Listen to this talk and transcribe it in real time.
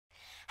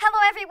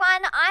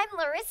everyone, I'm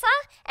Larissa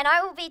and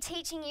I will be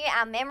teaching you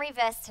our memory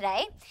verse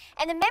today.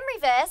 And the memory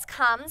verse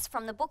comes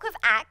from the book of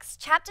Acts,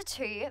 chapter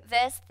 2,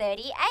 verse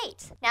 38.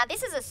 Now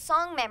this is a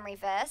song memory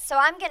verse, so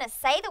I'm going to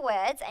say the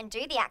words and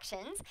do the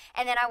actions,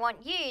 and then I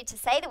want you to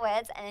say the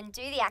words and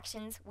do the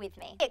actions with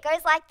me. It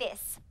goes like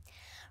this.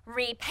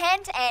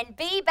 Repent and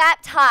be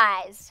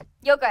baptized.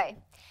 You'll go.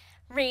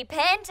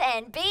 Repent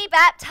and be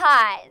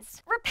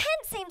baptized.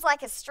 Repent seems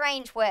like a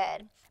strange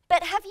word,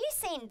 but have you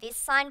seen this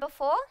sign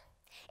before?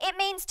 It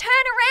means turn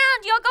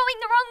around, you're going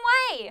the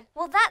wrong way.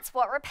 Well, that's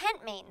what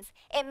repent means.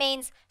 It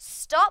means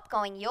stop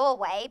going your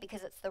way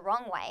because it's the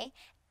wrong way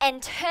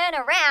and turn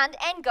around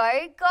and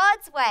go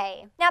God's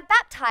way. Now,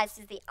 baptized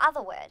is the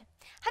other word.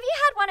 Have you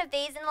had one of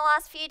these in the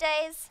last few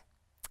days?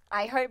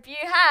 I hope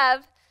you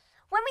have.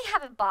 When we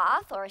have a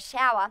bath or a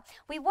shower,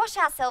 we wash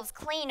ourselves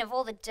clean of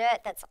all the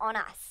dirt that's on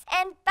us.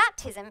 And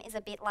baptism is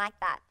a bit like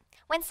that.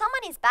 When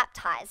someone is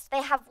baptized,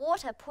 they have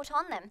water put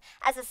on them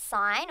as a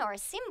sign or a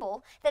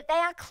symbol that they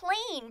are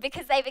clean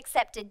because they've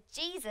accepted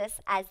Jesus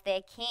as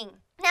their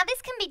king. Now,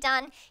 this can be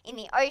done in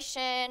the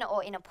ocean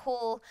or in a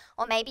pool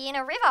or maybe in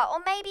a river, or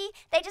maybe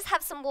they just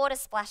have some water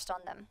splashed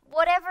on them.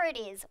 Whatever it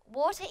is,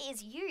 water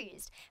is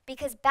used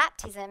because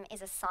baptism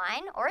is a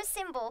sign or a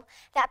symbol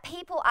that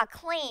people are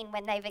clean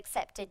when they've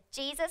accepted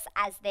Jesus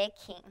as their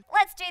king.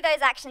 Let's do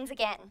those actions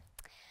again.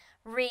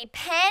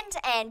 Repent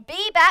and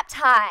be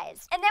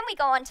baptized. And then we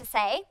go on to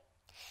say,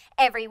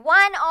 every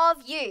one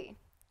of you.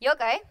 You'll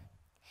go.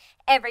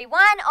 Every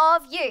one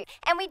of you.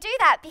 And we do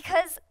that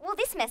because, well,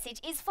 this message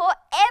is for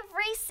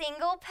every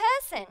single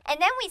person.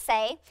 And then we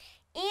say,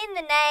 in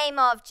the name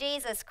of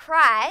Jesus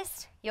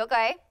Christ. You'll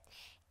go.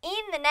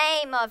 In the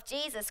name of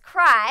Jesus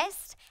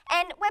Christ.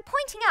 And we're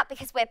pointing up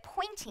because we're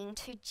pointing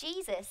to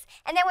Jesus.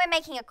 And then we're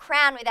making a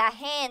crown with our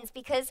hands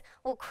because,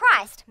 well,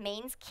 Christ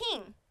means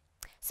king.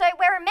 So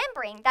we're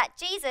remembering that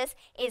Jesus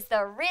is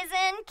the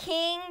risen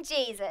King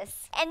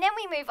Jesus. And then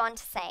we move on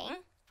to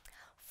saying,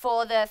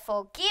 for the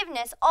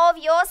forgiveness of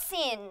your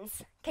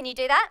sins. Can you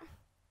do that?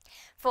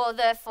 For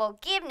the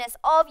forgiveness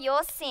of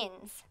your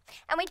sins.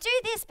 And we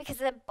do this because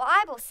the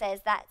Bible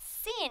says that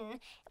sin,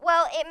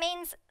 well, it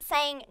means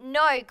saying,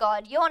 no,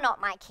 God, you're not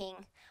my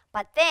king.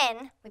 But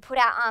then we put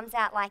our arms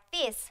out like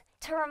this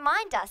to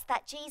remind us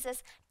that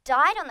Jesus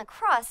died on the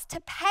cross to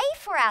pay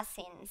for our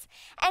sins.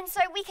 And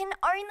so we can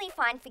only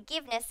find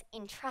forgiveness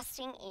in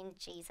trusting in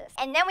Jesus.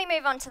 And then we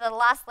move on to the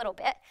last little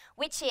bit,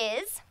 which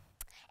is,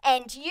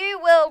 and you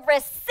will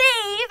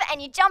receive, and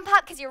you jump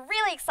up because you're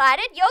really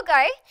excited, you'll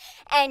go,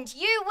 and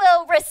you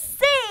will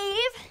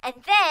receive,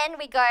 and then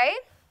we go,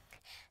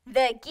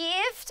 the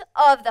gift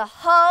of the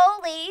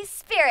Holy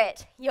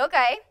Spirit. You'll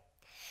go.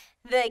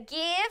 The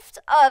gift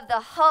of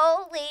the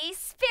Holy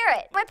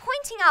Spirit. We're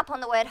pointing up on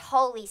the word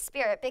Holy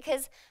Spirit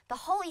because the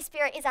Holy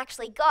Spirit is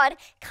actually God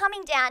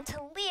coming down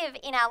to live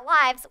in our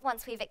lives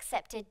once we've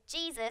accepted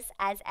Jesus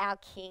as our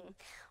King.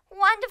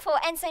 Wonderful.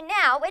 And so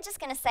now we're just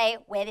going to say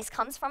where this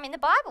comes from in the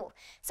Bible.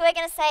 So we're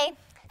going to say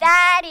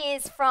that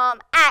is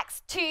from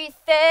Acts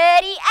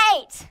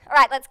 2:38. All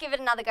right, let's give it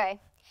another go.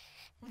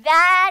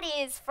 That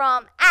is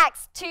from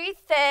Acts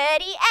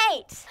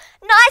 2:38.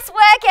 Nice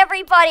work,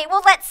 everybody.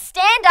 Well, let's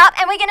stand up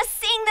and we're going to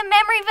sing the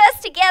memory verse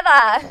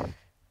together.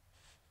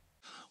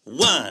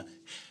 1,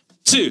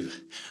 2,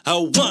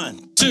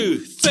 1, 2,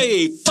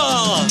 3,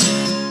 4.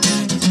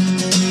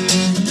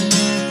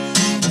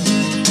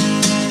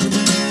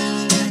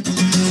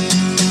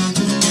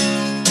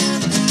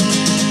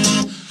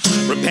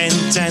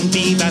 Repent and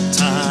be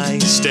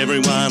baptized, every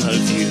one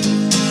of you,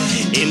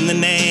 in the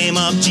name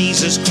of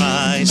Jesus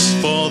Christ,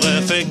 for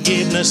the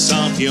forgiveness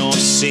of your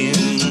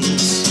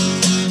sins.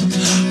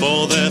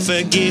 For the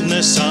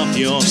forgiveness of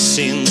your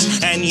sins,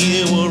 and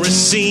you will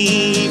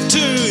receive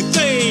 2,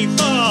 3,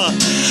 4,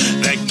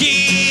 the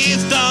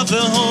gift of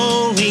the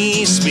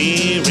Holy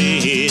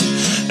Spirit,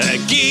 the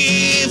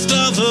gift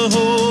of the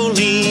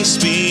Holy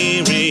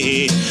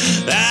Spirit.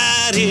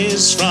 That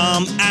is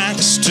from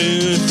Acts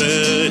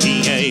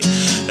 2:38.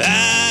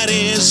 That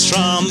is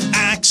from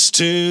Acts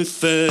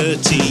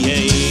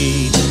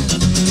 2:38.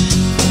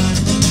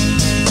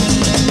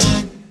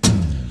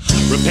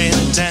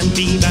 Repent and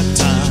be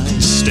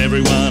baptized,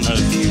 every one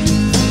of you,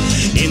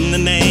 in the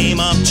name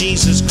of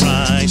Jesus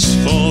Christ,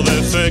 for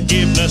the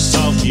forgiveness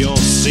of your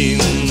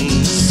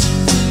sins.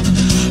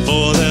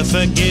 For the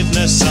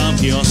forgiveness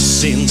of your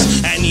sins,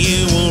 and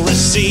you will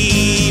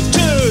receive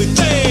 2,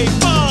 3,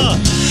 4,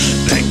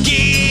 the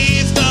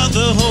gift of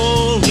the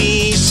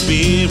Holy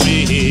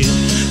Spirit,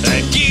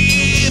 the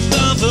gift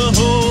of the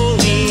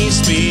Holy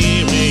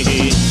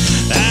Spirit.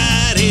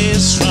 That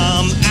is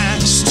from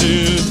Acts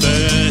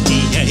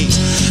 2:38.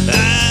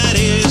 That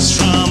is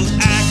from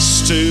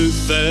Acts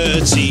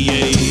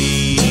 2:38.